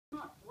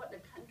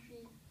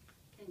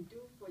can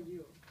do for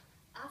you.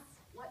 Ask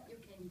what you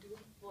can do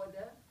for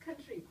the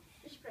country.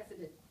 Which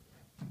president?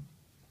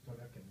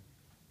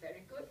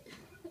 Very good.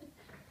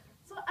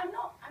 So I'm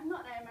not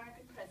an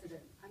American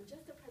president. I'm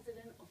just the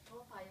president of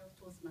Toa Payoh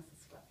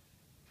Toastmasters Club.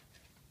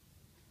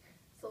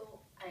 So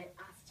I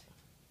asked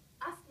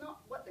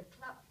not what the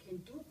club can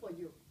do for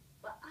you,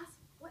 but ask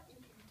what you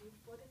can do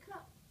for the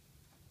club.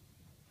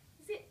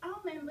 You see, our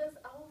members,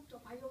 our Toa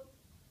Payoh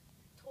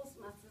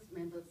Toastmasters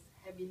members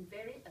have been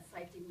very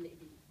exciting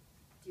lately.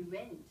 They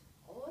went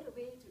all the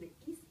way to the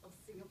east of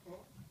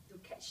Singapore to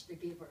catch the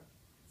gaver.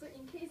 So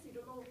in case you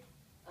don't know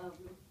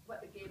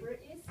what the gaver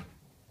is,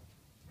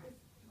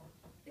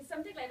 it's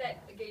something like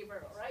that, a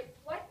gaver, all right?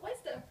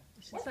 What's the...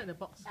 It's inside the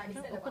box.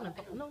 Inside the Open box.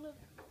 the box. No.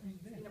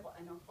 In the box,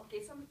 I know. Okay,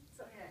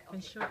 okay.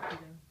 And show it to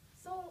them.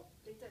 So,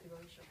 later they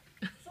will show.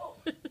 So,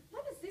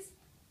 what is this?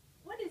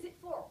 What is it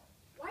for?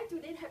 Why do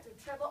they have to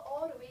travel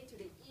all the way to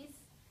the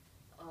east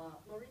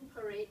Marine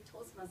Parade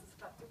Toastmasters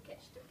Club to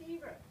catch the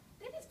gaver?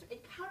 That is to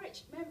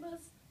encourage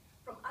members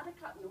from other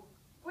clubs,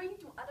 going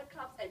to other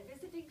clubs and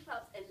visiting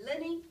clubs and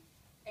learning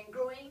and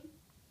growing.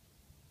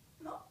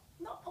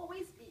 Not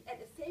always be at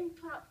the same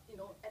club,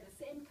 at the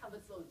same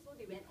comfort zone. So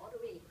they went all the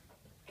way,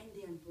 and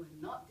they were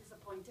not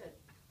disappointed.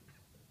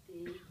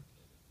 They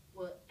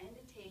were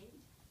entertained,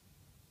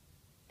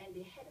 and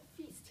they had a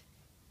feast.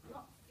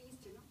 Not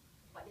feast,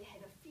 but they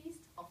had a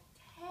feast of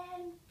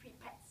 10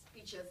 prepared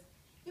speeches.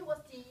 It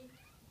was the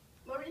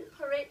Marine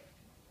Parade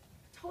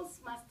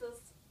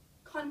Toastmasters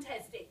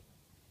Contest Day.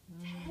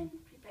 10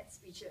 prepared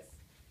speeches.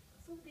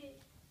 So they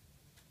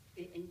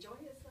enjoy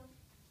themselves.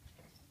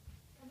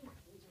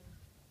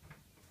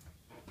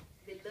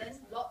 They learn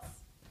lots,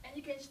 and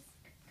you can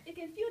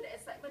feel the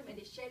excitement when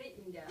they share it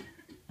in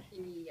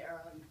the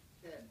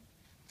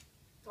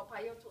Toa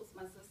Payoh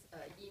Toastmasters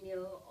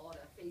email or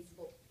the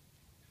Facebook.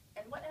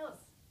 And what else?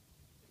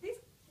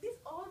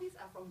 All these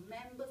are from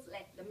members.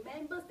 Like the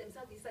members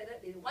themselves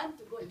decided they want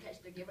to go and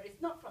catch the gaver.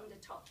 It's not from the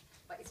top,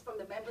 but it's from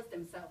the members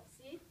themselves.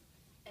 See,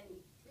 and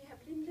we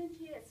have Lyndon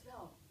here as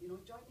well.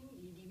 Joining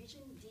the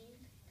Division D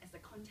as the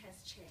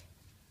contest chair.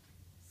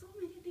 So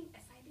many things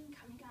exciting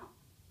coming out.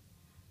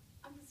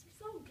 I'm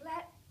so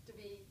glad to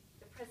be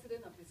the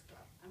president of this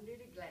club. I'm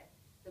really glad.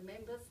 The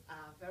members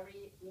are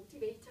very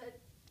motivated.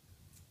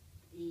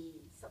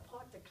 They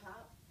support the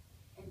club,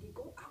 and they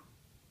go out,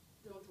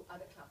 to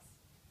other clubs.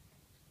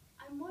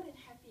 I'm more than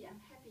happy.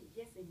 I'm happy.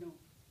 Yes and no.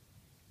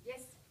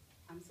 Yes,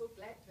 I'm so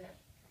glad to have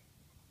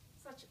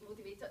such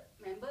motivated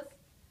members.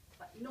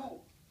 But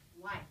no,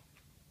 why?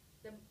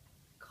 The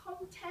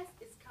contest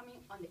is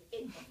coming on the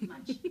 8th of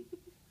March.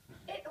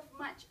 8th of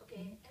March,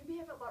 okay, and we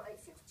have about like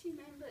 60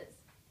 members.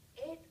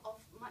 8th of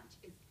March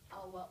is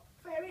our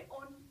very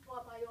own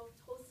Toa Payoh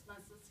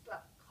Toastmasters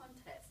Club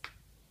contest.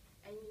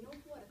 And you know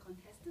who are the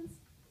contestants?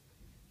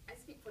 I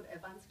speak for the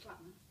advanced club.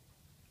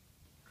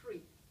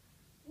 3.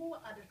 Who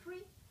are the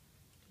 3?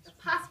 The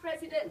past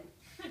president,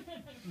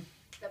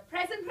 the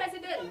present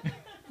president,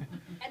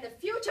 and the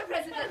future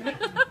president.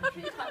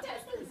 3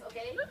 contestants,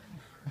 okay?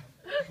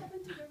 What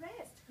happened to the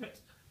rest?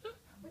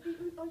 What did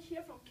we all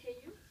hear from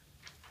KU?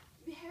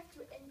 We have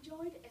to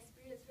enjoy the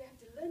experience. We have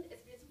to learn the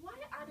experience. Why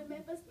are the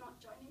members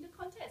not joining the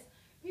contest?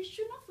 We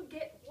should not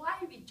forget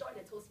why we joined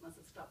the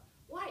Toastmasters Club.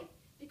 Why?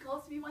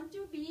 Because we want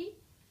to be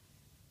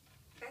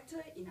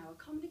better in our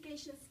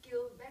communication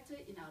skill, better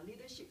in our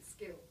leadership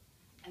skill.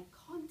 And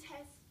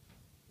contests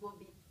will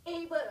be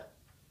able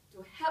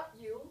to help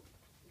you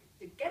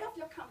to get off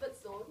your comfort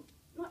zone,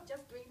 not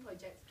just doing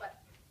projects,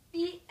 but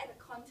be at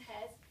a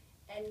contest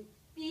and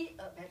be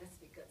a better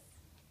speaker.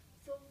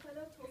 So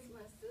fellow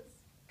Toastmasters,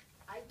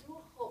 I do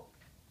hope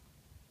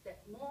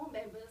that more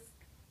members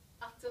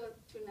after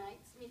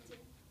tonight's meeting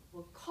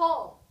will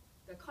call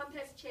the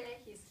contest chair,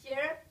 he's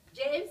here,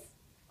 James,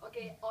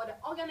 okay, or the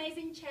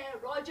organizing chair,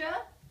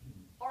 Roger,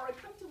 or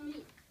come to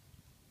me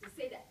to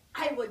say that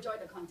I will join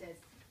the contest.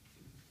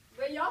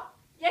 Will you?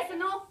 Yes or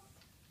no?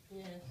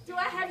 Yes. Do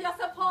I have your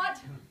support?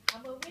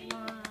 I'm a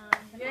winner.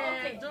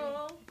 Okay.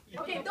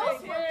 Okay,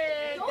 those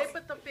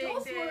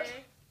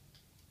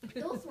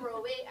who are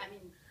away,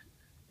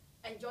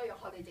 enjoy your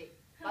holiday.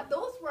 But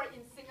those who are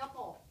in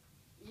Singapore,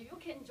 you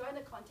can join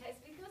the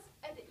contest because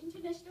at the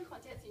international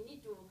contest, you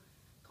need to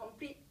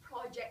complete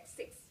Project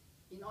 6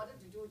 in order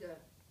to do the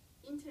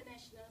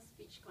international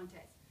speech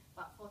contest.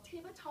 But for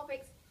table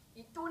topics,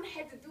 you don't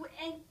have to do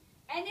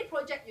any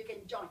project, you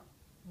can join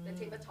the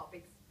table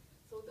topics.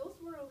 So those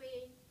who are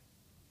away,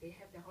 they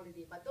have their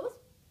holiday. But those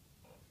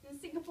in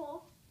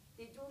Singapore,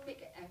 they do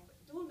make an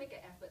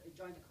effort to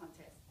join the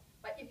contest.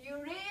 But if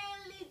you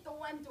really don't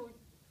want to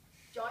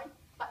join,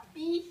 but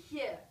be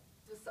here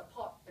to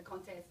support the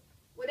contest,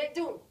 will they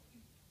do?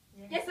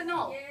 Yes, yes or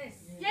no? Yes.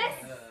 Yes?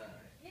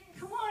 Yes.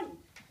 Come on.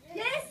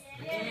 Yes?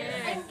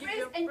 Yes.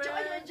 Enjoy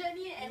your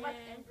journey and what?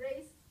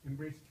 Embrace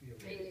Embrace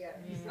failure.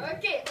 failure.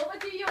 Okay, over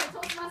to you,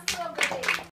 Toastmaster of the day.